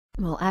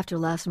Well, after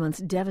last month's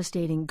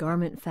devastating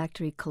garment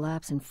factory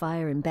collapse and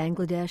fire in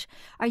Bangladesh,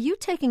 are you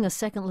taking a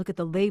second look at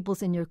the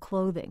labels in your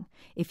clothing?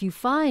 If you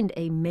find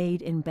a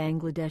Made in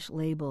Bangladesh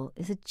label,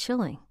 is it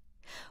chilling?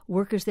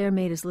 Workers there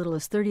made as little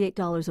as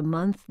 $38 a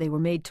month. They were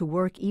made to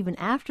work even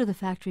after the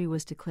factory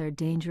was declared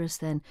dangerous.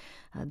 Then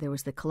there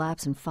was the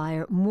collapse and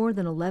fire, more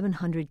than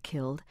 1,100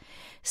 killed.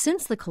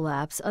 Since the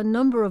collapse, a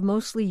number of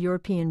mostly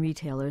European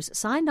retailers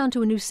signed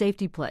onto a new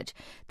safety pledge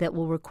that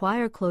will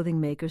require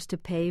clothing makers to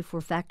pay for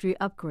factory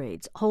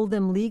upgrades, hold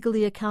them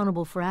legally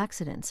accountable for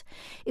accidents.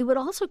 It would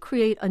also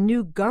create a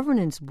new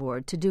governance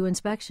board to do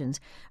inspections,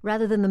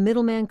 rather than the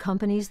middleman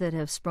companies that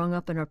have sprung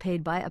up and are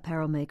paid by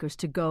apparel makers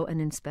to go and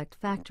inspect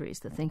factories.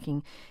 The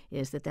thinking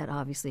is that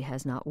obviously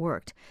has not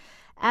worked.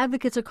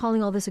 Advocates are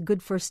calling all this a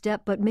good first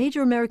step, but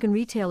major American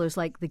retailers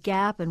like The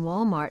Gap and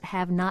Walmart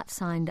have not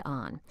signed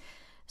on.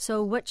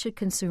 So what should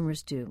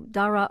consumers do?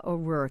 Dara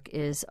O'Rourke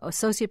is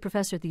associate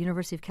professor at the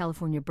University of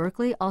California,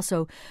 Berkeley,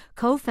 also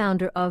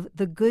co-founder of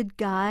The Good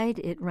Guide.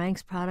 It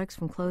ranks products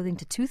from clothing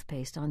to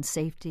toothpaste on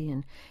safety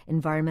and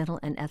environmental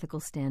and ethical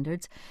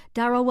standards.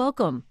 Dara,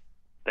 welcome.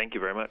 Thank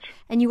you very much.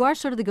 And you are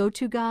sort of the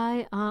go-to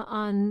guy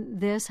on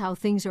this, how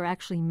things are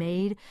actually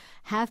made.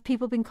 Have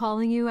people been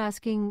calling you,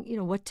 asking,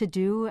 what to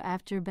do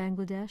after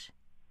Bangladesh?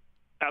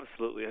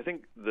 Absolutely. I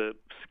think the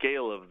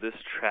scale of this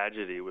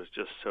tragedy was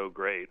just so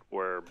great,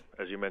 where,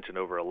 as you mentioned,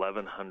 over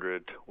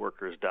 1,100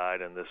 workers died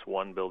in this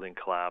one building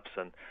collapse.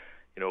 And,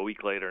 a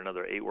week later,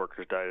 another 8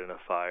 workers died in a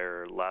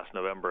fire. Last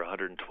November,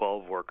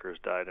 112 workers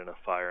died in a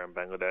fire in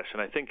Bangladesh.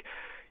 And I think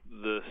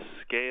the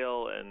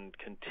scale and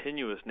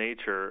continuous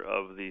nature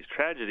of these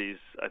tragedies,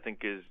 I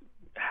think, is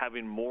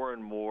having more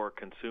and more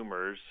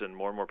consumers and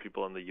more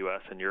people in the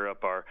U.S. and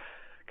Europe are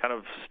kind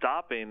of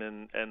stopping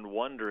and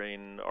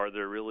wondering, are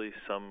there really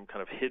some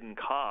kind of hidden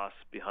costs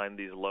behind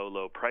these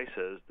low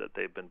prices that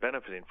they've been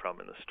benefiting from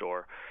in the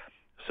store?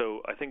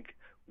 So I think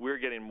we're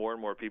getting more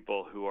and more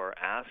people who are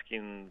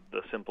asking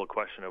the simple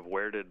question of,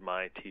 where did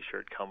my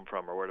T-shirt come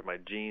from, or where did my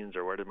jeans,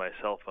 or where did my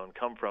cell phone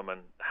come from,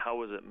 and how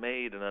was it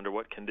made, and under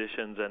what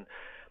conditions,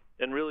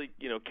 and really,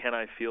 can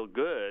I feel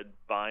good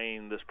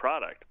buying this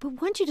product?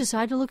 But once you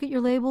decide to look at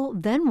your label,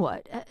 then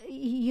what?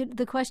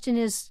 The question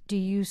is, do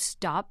you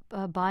stop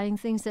buying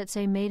things that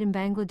say Made in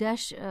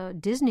Bangladesh?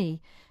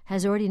 Disney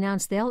has already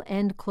announced they'll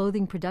end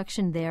clothing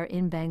production there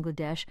in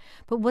Bangladesh.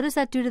 But what does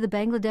that do to the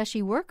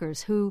Bangladeshi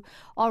workers who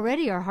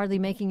already are hardly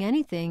making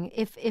anything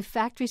if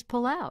factories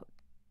pull out?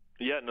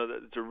 Yeah, no,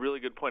 that's a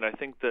really good point. I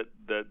think that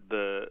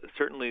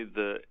certainly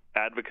the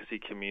advocacy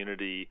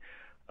community,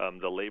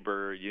 the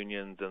labor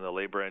unions and the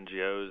labor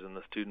NGOs and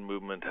the student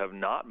movement have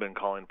not been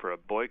calling for a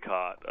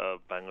boycott of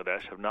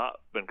Bangladesh, have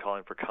not been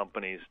calling for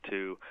companies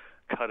to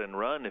cut and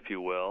run, if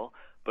you will,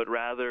 but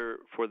rather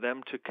for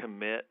them to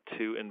commit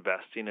to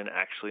investing and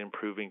actually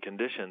improving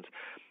conditions.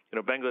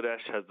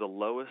 Bangladesh has the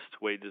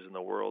lowest wages in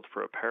the world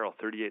for apparel,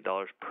 $38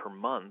 per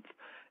month,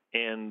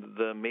 and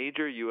the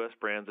major U.S.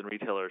 brands and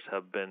retailers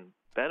have been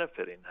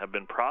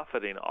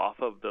profiting off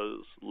of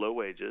those low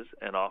wages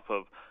and off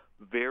of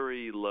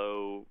very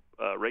low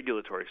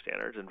regulatory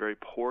standards and very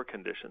poor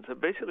conditions, have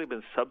basically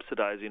been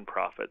subsidizing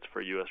profits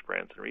for U.S.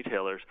 brands and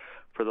retailers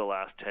for the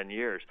last 10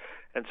 years.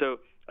 And so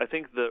I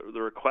think the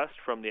request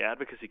from the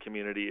advocacy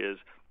community is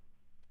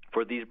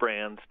for these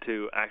brands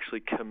to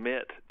actually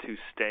commit to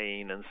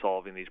staying and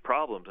solving these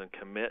problems, and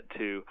commit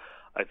to,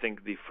 I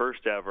think, the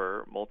first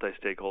ever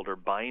multi-stakeholder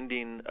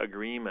binding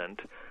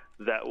agreement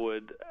that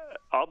would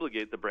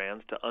obligate the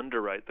brands to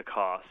underwrite the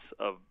costs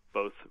of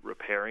both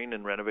repairing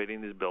and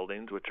renovating these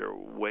buildings, which are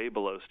way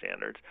below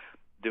standards,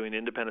 doing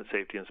independent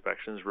safety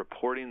inspections,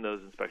 reporting those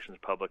inspections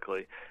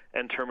publicly,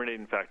 and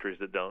terminating factories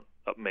that don't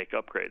make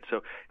upgrades.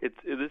 So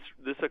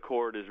this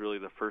accord is really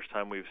the first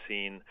time we've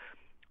seen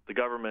the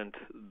government,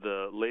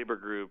 the labor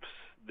groups,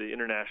 the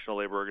International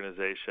Labor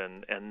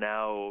Organization, and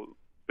now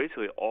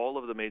basically all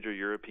of the major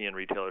European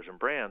retailers and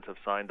brands have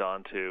signed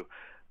on to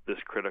this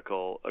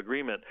critical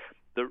agreement.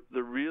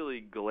 The really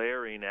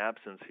glaring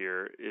absence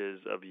here is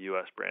of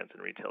U.S. brands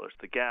and retailers.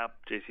 The Gap,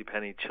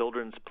 JCPenney,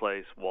 Children's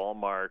Place,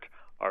 Walmart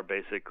are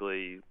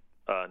basically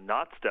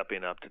not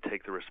stepping up to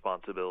take the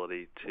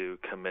responsibility to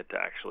commit to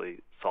actually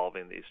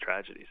solving these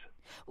tragedies.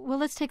 Well,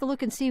 let's take a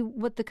look and see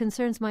what the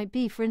concerns might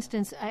be. For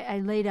instance, I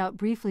laid out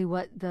briefly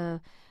what the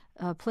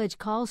pledge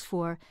calls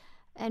for.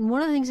 And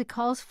one of the things it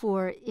calls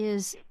for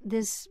is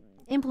this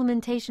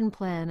implementation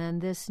plan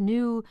and this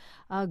new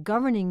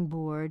governing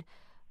board,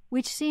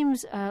 which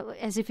seems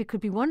as if it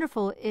could be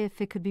wonderful if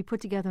it could be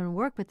put together and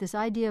work. But this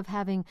idea of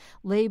having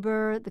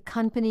labor, the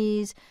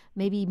companies,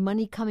 maybe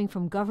money coming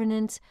from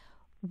governance,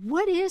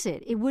 what is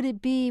it? Would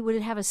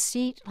it have a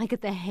seat like at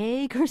The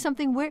Hague or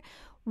something?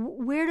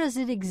 Where does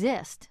it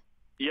exist?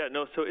 Yeah,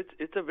 no, so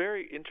it's a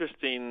very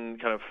interesting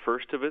kind of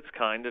first of its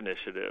kind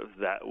initiative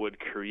that would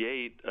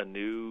create a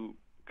new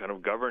kind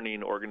of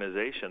governing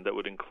organization that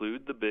would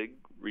include the big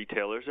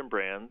retailers and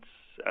brands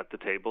at the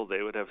table.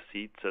 They would have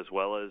seats, as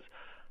well as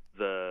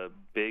the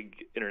big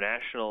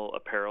international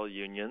apparel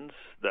unions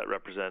that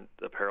represent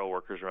apparel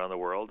workers around the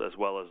world, as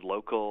well as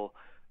local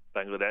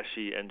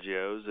Bangladeshi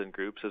NGOs and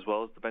groups as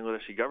well as the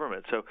Bangladeshi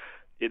government. So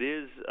it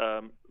is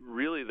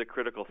really the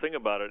critical thing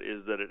about it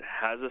is that it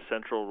has a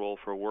central role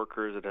for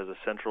workers. It has a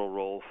central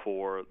role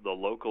for the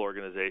local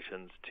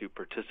organizations to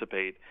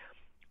participate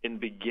in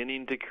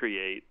beginning to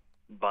create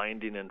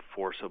binding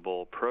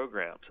enforceable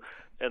programs.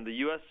 And the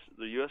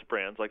U.S.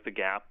 brands like the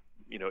Gap,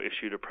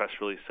 issued a press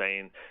release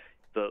saying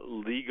the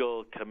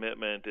legal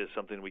commitment is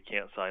something we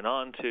can't sign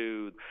on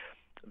to.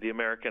 The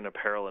American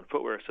Apparel and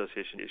Footwear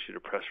Association issued a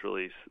press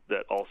release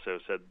that also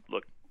said,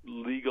 look,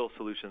 legal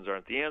solutions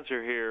aren't the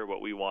answer here.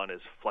 What we want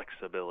is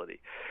flexibility.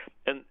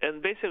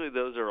 And basically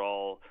those are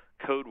all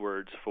code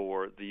words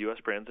for the U.S.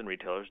 brands and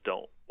retailers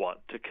don't want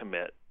to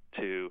commit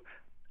to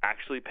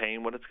actually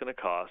paying what it's going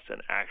to cost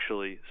and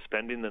actually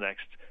spending the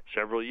next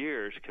several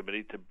years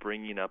committing to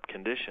bringing up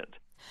conditions.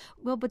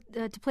 Well, but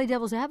to play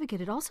devil's advocate,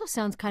 it also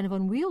sounds kind of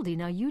unwieldy.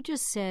 Now, you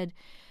just said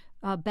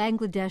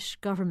Bangladesh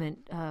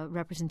government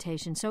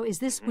representation. So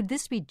would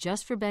this be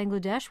just for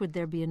Bangladesh? Would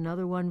there be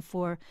another one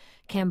for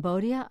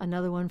Cambodia,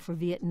 another one for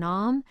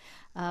Vietnam,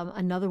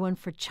 another one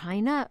for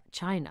China?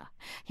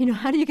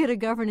 How do you get a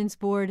governance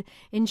board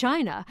in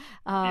China?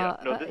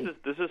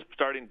 This is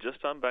starting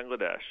just on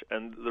Bangladesh.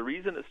 And the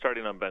reason it's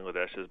starting on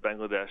Bangladesh is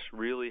Bangladesh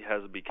really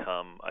has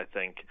become, I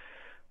think,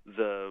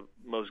 the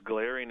most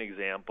glaring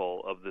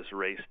example of this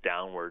race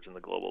downwards in the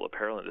global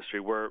apparel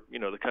industry where,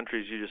 the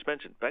countries you just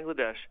mentioned,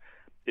 Bangladesh,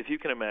 if you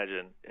can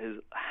imagine, is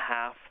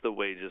half the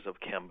wages of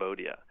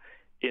Cambodia.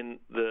 In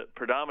the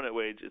predominant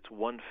wage, it's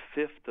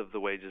 1/5 of the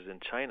wages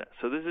in China.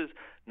 So this is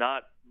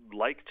not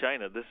like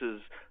China. This is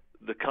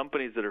the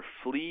companies that are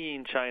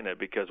fleeing China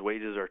because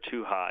wages are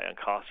too high and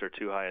costs are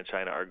too high in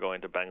China are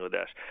going to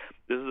Bangladesh.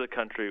 This is a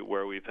country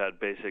where we've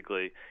had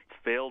basically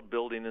failed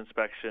building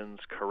inspections,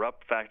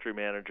 corrupt factory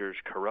managers,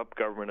 corrupt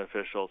government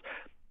officials.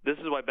 This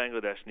is why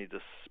Bangladesh needs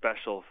a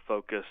special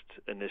focused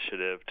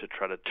initiative to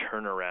try to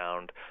turn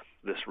around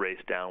this race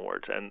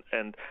downwards.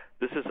 And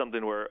this is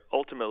something where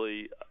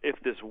ultimately, if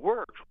this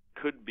works,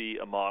 could be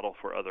a model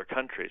for other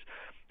countries.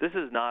 This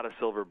is not a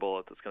silver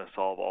bullet that's going to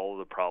solve all of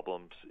the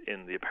problems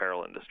in the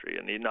apparel industry,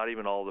 and not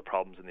even all of the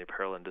problems in the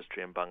apparel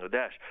industry in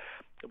Bangladesh.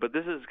 But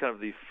this is kind of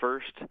the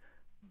first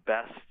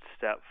best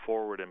step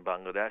forward in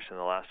Bangladesh in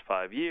the last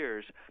 5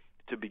 years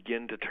to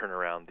begin to turn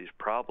around these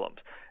problems.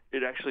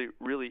 It actually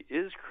really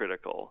is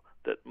critical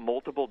that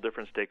multiple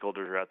different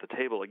stakeholders are at the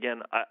table.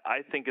 Again,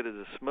 I think it is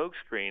a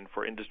smokescreen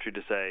for industry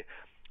to say,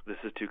 this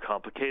is too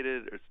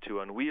complicated, it's too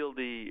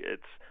unwieldy,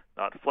 it's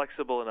not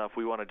flexible enough,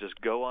 we want to just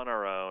go on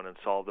our own and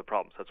solve the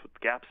problems. That's what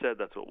Gap said,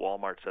 that's what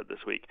Walmart said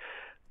this week.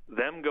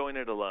 Them going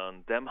it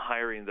alone, them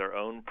hiring their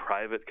own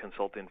private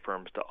consulting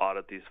firms to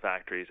audit these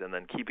factories and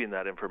then keeping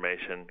that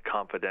information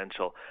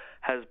confidential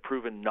has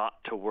proven not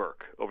to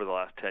work over the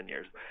last 10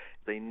 years.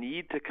 They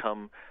need to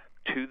come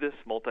to this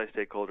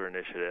multi-stakeholder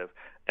initiative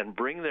and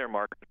bring their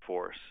market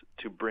force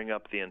to bring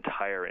up the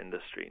entire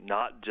industry,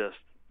 not just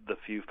the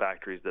few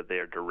factories that they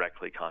are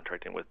directly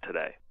contracting with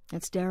today.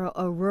 That's Dara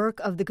O'Rourke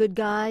of The Good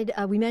Guide.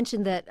 We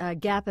mentioned that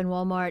Gap and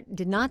Walmart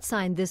did not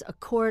sign this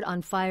accord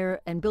on fire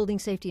and building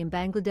safety in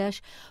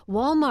Bangladesh.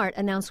 Walmart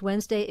announced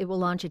Wednesday it will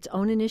launch its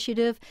own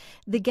initiative.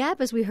 The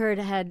Gap, as we heard,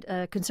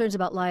 had concerns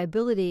about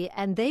liability,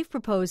 and they've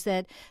proposed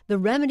that the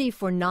remedy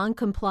for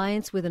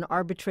noncompliance with an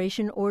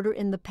arbitration order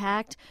in the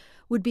pact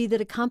would be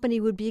that a company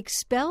would be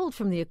expelled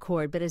from the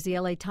accord. But as the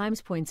LA Times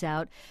points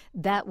out,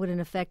 that would in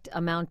effect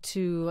amount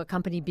to a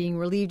company being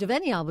relieved of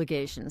any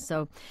obligations.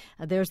 So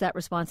there's that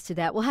response to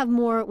that. We'll have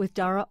more with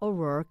Dara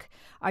O'Rourke.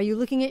 Are you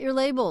looking at your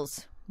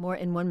labels? More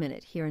in 1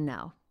 minute, Here and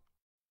Now.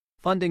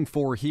 Funding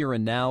for Here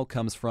and Now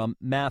comes from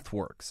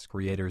MathWorks,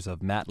 creators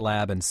of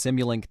MATLAB and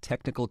Simulink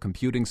technical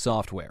computing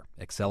software,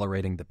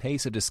 accelerating the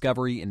pace of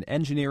discovery in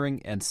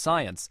engineering and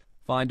science.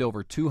 Find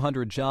over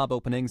 200 job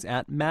openings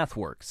at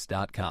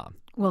mathworks.com.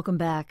 Welcome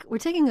back. We're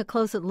taking a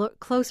closer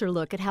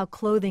look at how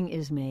clothing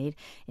is made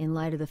in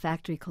light of the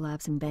factory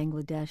collapse in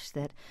Bangladesh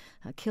that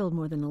killed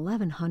more than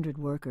 1,100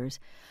 workers.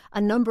 A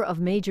number of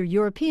major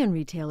European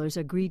retailers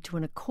agreed to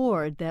an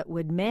accord that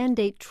would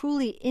mandate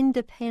truly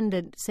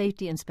independent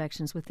safety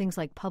inspections with things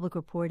like public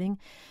reporting.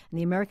 And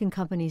the American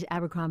companies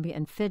Abercrombie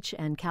 & Fitch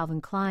and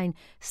Calvin Klein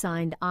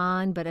signed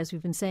on, but as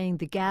we've been saying,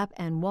 the Gap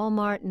and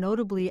Walmart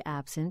notably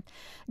absent.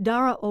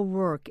 Dara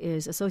O'Rourke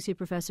is associate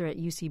professor at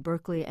UC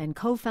Berkeley and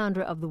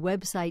co-founder of the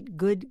website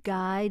Good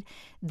Guide.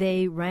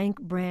 They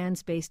rank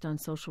brands based on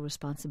social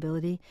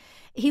responsibility.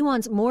 He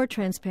wants more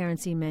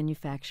transparency in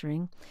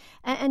manufacturing.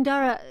 And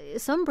Dara,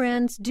 some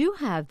brands do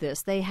have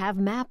this. They have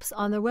maps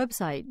on their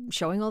website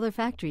showing all their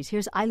factories.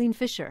 Here's Eileen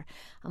Fisher.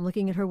 I'm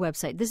looking at her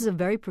website. This is a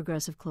very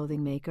progressive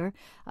clothing maker.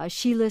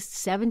 She lists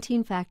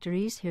 17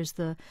 factories. Here's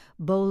the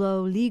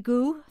Bolo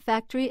Ligu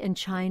factory in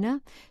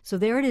China. So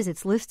there it is.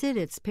 It's listed.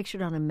 It's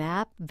pictured on a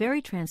map.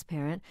 Very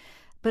transparent.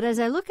 But as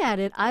I look at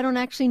it, I don't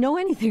actually know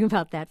anything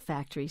about that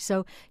factory.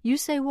 So you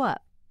say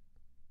what?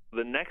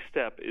 The next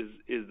step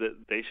is that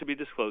they should be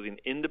disclosing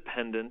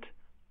independent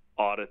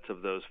audits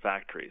of those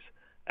factories.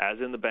 as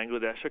in the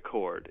Bangladesh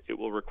Accord, it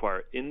will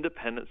require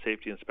independent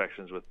safety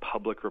inspections with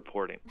public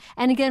reporting.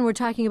 And again, we're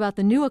talking about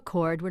the new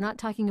accord. We're not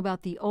talking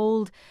about the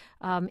old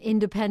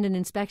independent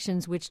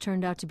inspections, which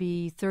turned out to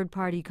be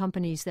third-party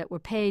companies that were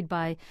paid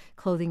by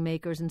clothing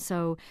makers and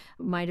so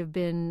might have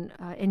been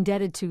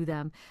indebted to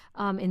them.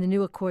 In the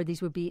new accord,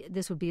 this would be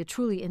a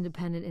truly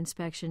independent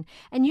inspection.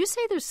 And you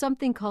say there's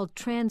something called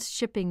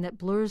transshipping that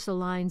blurs the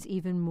lines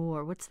even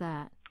more. What's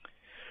that?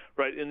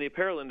 Right. In the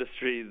apparel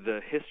industry,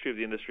 the history of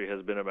the industry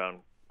has been about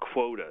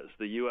quotas.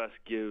 The U.S.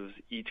 gives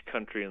each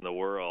country in the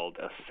world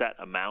a set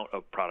amount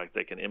of product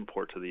they can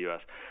import to the U.S.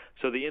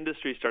 So the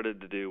industry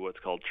started to do what's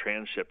called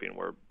transshipping,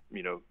 where,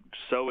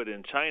 sew it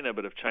in China,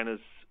 but if China's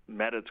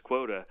met its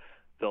quota,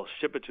 they'll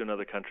ship it to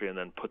another country and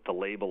then put the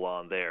label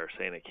on there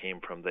saying it came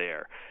from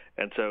there.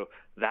 And so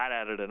that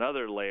added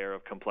another layer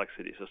of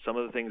complexity. So some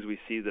of the things we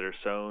see that are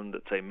sewn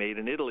that say made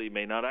in Italy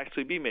may not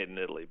actually be made in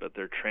Italy, but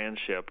they're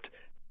transshipped.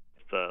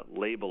 The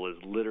label is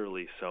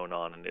literally sewn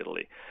on in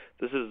Italy.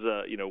 This is,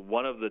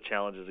 one of the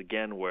challenges,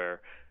 again,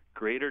 where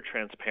greater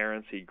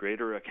transparency,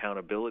 greater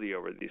accountability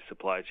over these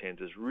supply chains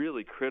is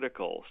really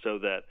critical so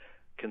that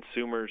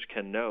consumers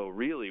can know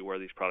really where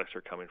these products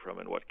are coming from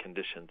and what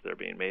conditions they're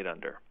being made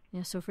under.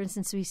 Yeah, so for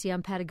instance, we see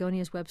on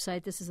Patagonia's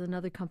website, this is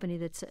another company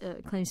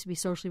that claims to be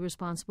socially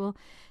responsible.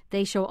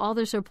 They show all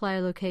their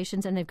supplier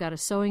locations, and they've got a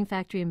sewing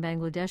factory in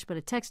Bangladesh, but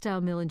a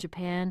textile mill in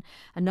Japan,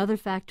 another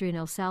factory in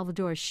El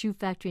Salvador, a shoe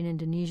factory in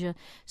Indonesia.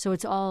 So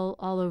it's all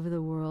over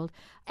the world.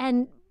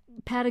 And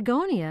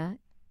Patagonia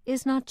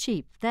is not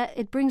cheap. That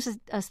it brings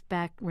us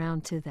back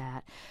round to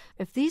that.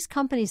 If these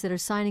companies that are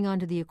signing on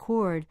to the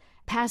accord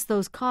pass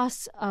those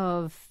costs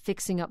of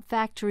fixing up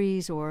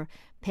factories or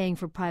paying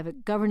for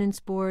private governance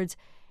boards,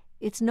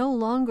 it's no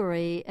longer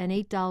an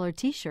 $8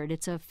 T-shirt.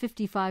 It's a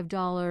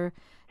 $55,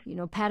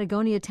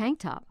 Patagonia tank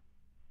top.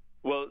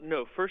 Well,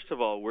 no, first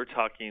of all, we're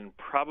talking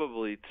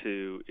probably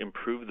to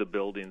improve the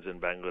buildings in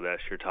Bangladesh,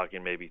 you're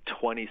talking maybe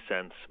 20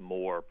 cents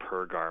more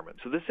per garment.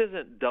 So this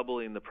isn't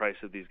doubling the price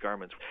of these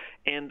garments.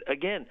 And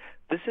again,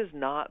 this is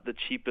not the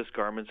cheapest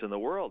garments in the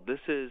world. This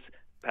is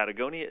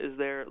Patagonia is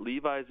there,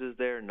 Levi's is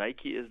there,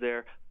 Nike is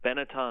there,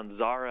 Benetton,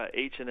 Zara,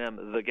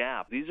 H&M, The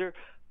Gap. These are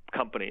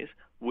companies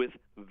with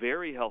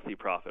very healthy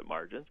profit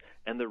margins,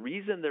 and the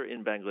reason they're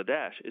in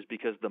Bangladesh is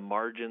because the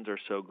margins are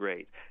so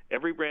great.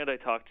 Every brand I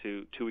talked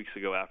to 2 weeks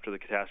ago after the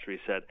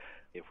catastrophe said,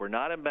 if we're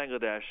not in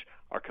Bangladesh,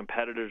 our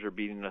competitors are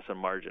beating us on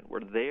margin.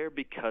 We're there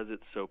because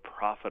it's so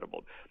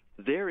profitable.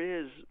 There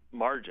is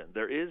margin.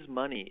 There is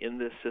money in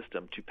this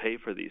system to pay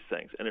for these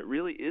things, and it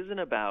really isn't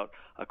about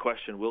a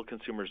question, will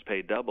consumers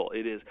pay double?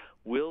 It is,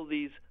 will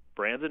these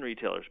brands and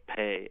retailers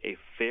pay a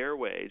fair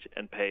wage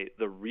and pay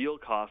the real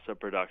cost of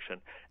production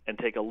and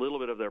take a little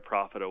bit of their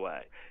profit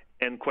away?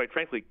 And quite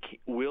frankly,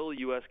 will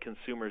U.S.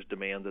 consumers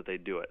demand that they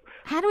do it?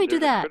 How do we do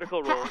that?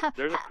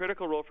 There's a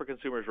critical role for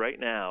consumers right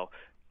now.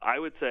 I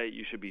would say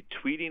you should be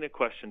tweeting a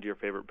question to your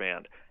favorite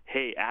brand.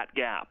 Hey, at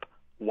Gap,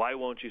 why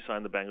won't you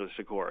sign the Bangladesh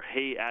Accord?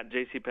 Hey, at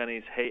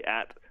JCPenney's, hey,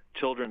 at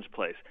Children's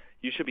Place.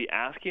 You should be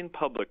asking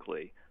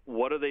publicly,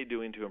 what are they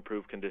doing to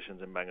improve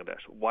conditions in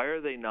Bangladesh? Why are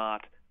they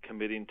not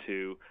committing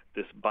to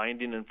this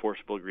binding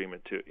enforceable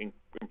agreement to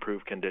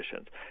improve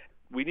conditions?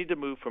 We need to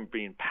move from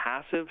being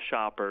passive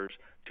shoppers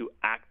to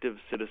active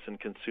citizen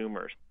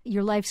consumers.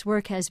 Your life's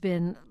work has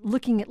been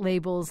looking at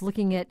labels,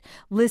 looking at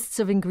lists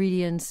of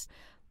ingredients.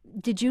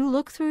 Did you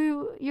look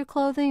through your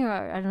clothing, or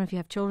I don't know if you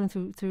have children,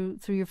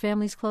 through your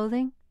family's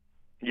clothing?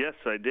 Yes,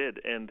 I did.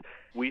 And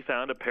we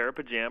found a pair of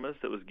pajamas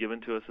that was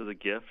given to us as a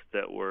gift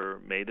that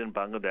were made in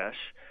Bangladesh.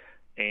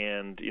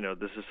 And,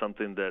 this is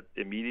something that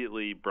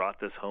immediately brought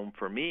this home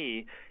for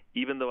me.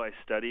 Even though I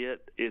study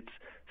it, it's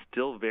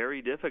still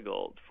very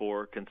difficult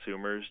for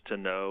consumers to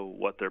know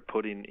what they're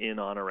putting in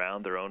on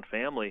around their own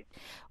family.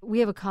 We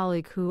have a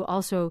colleague who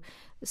also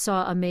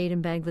saw a maid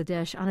in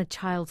Bangladesh on a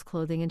child's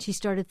clothing, and she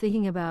started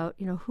thinking about,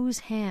 whose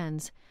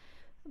hands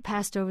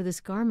passed over this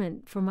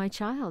garment for my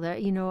child?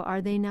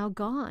 Are they now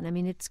gone? I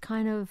mean, it's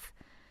kind of,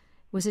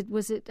 was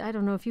it, I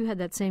don't know if you had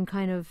that same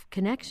kind of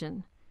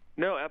connection.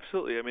 No,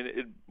 absolutely. I mean,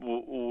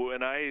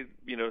 when I,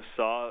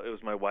 saw, it was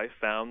my wife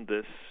found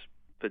this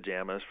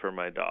pajamas for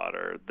my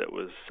daughter that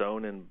was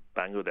sewn in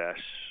Bangladesh,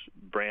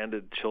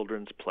 branded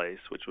Children's Place,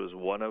 which was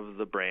one of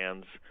the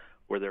brands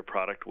where their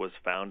product was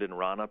found in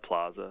Rana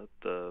Plaza,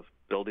 the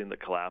building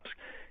that collapsed.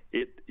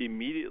 It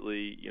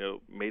immediately,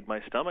 made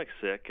my stomach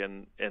sick,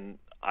 and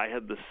I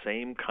had the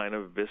same kind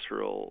of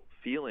visceral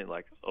feeling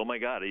like, oh my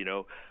God,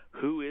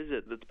 who is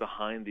it that's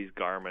behind these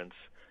garments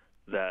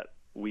that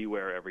we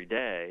wear every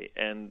day?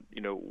 And,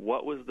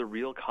 what was the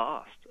real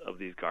cost of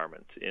these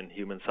garments in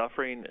human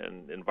suffering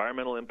and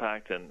environmental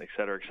impact and et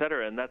cetera, et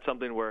cetera? And that's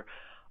something where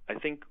I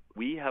think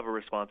we have a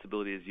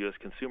responsibility as U.S.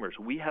 consumers.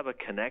 We have a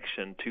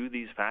connection to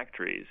these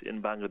factories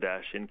in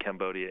Bangladesh, in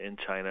Cambodia, in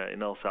China,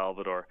 in El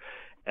Salvador,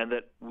 and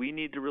that we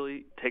need to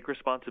really take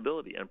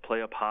responsibility and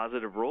play a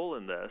positive role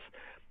in this.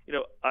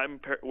 I'm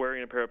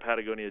wearing a pair of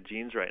Patagonia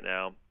jeans right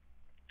now,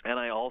 And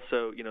I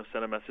also,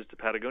 sent a message to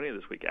Patagonia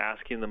this week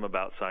asking them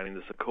about signing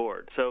this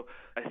accord. So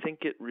I think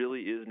it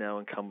really is now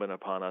incumbent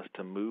upon us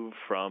to move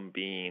from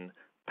being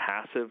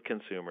passive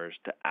consumers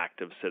to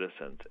active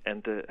citizens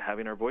and to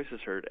having our voices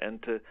heard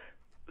and to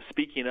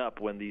speaking up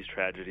when these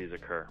tragedies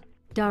occur.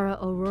 Dara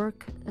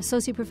O'Rourke,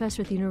 Associate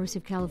Professor at the University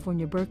of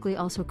California, Berkeley,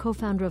 also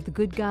co-founder of The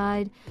Good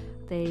Guide.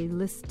 They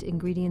list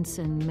ingredients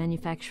and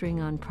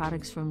manufacturing on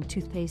products from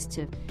toothpaste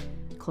to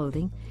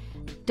clothing.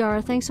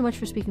 Dara, thanks so much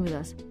for speaking with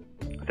us.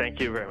 Thank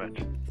you very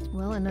much.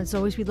 Well, and as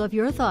always, we'd love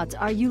your thoughts.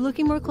 Are you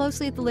looking more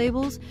closely at the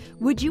labels?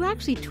 Would you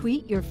actually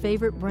tweet your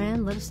favorite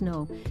brand? Let us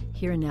know.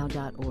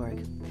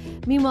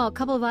 HereAndNow.org. Meanwhile, a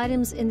couple of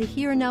items in the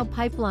Here and Now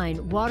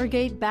pipeline.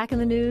 Watergate back in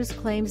the news,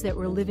 claims that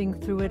we're living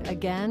through it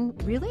again.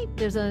 Really?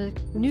 There's a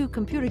new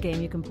computer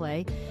game you can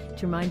play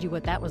to remind you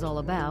what that was all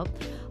about.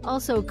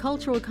 Also,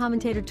 cultural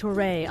commentator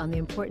Touré on the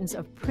importance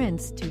of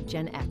Prince to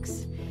Gen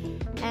X.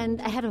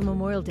 And ahead of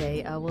Memorial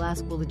Day, we'll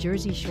ask, will the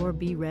Jersey Shore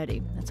be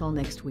ready? That's all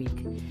next week.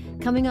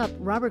 Coming up,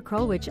 Robert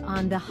Krulwich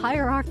on the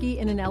hierarchy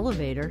in an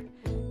elevator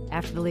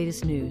after the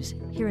latest news.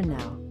 Here and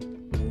Now.